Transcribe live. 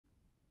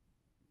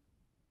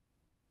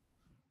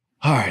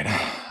All right,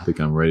 I think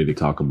I'm ready to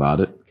talk about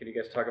it. Can you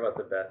guys talk about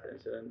the Beth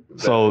incident?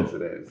 So, Beth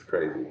incident is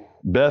crazy.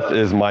 Beth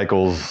is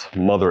Michael's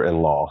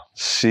mother-in-law.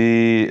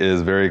 She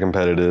is very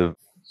competitive.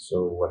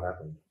 So what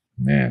happened?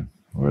 Man,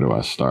 where do I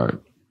start?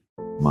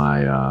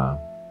 My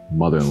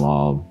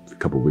mother-in-law a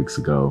couple weeks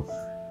ago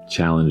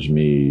challenged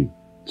me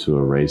to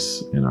a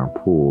race in our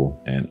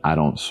pool, and I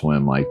don't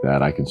swim like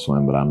that. I can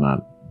swim, but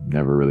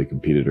never really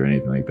competed or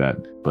anything like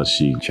that. But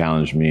she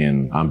challenged me,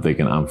 and I'm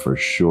thinking I'm for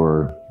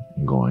sure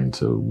going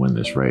to win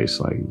this race.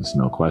 Like, there's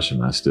no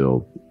question. I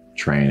still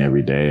train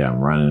every day. I'm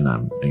running.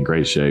 I'm in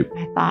great shape.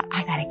 I thought,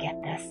 I gotta get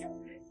this.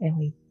 And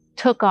we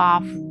took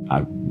off.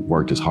 I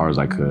worked as hard as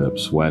I could. I'm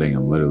sweating.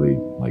 I'm literally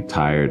like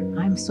tired.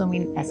 I'm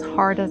swimming as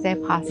hard as I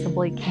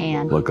possibly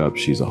can. Look up,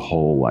 she's a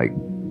whole like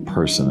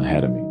person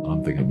ahead of me.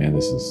 I'm thinking, man,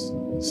 this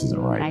isn't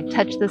right. I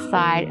touch the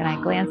side and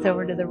I glance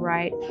over to the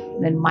right,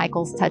 and then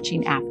Michael's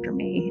touching after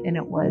me, and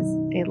it was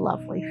a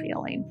lovely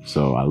feeling.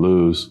 So I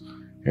lose.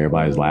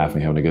 Everybody's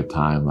laughing, having a good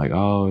time. Like,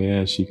 oh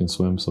yeah, she can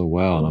swim so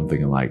well. And I'm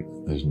thinking like,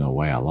 there's no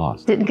way I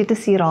lost. Didn't get to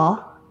see it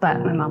all, but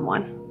my mom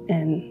won.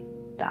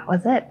 And that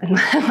was it. And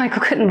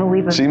Michael couldn't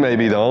believe it. She may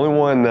be the only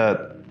one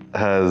that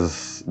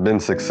has been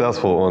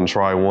successful on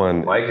try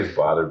one. Mike is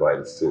bothered by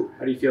this too.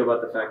 How do you feel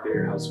about the fact that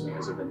your husband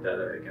has a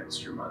vendetta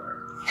against your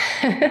mother?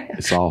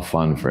 It's all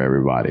fun for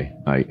everybody.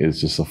 Like,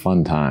 it's just a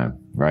fun time,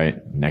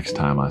 right? Next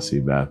time I see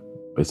Beth,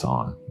 it's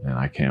on. And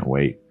I can't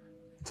wait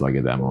until I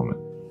get that moment.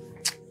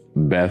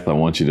 Beth, I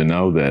want you to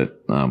know that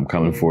I'm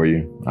coming for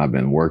you. I've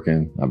been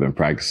working, I've been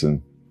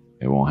practicing.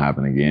 It won't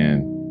happen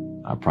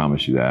again. I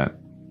promise you that.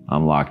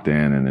 I'm locked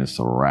in and it's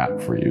a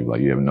wrap for you. Like,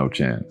 you have no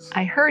chance.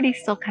 I heard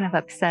he's still kind of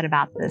upset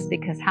about this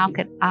because how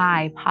could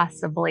I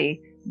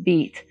possibly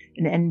beat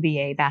an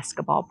NBA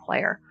basketball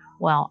player?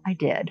 Well, I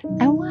did.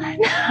 I won.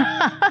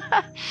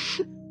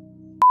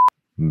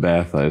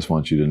 Beth, I just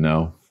want you to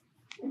know.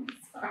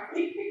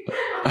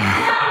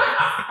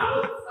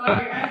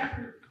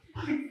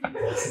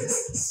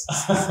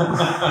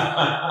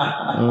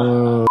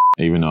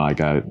 Even though I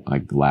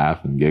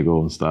laugh and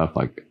giggle and stuff,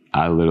 like,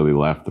 I literally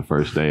left the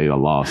first day I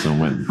lost and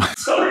went.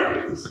 It's so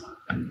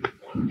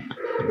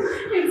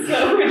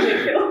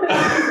ridiculous.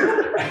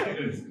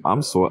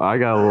 I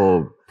got a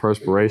little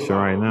perspiration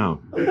right now.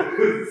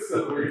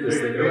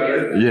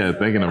 Yeah,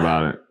 thinking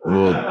about it. A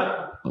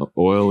little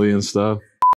oily and stuff.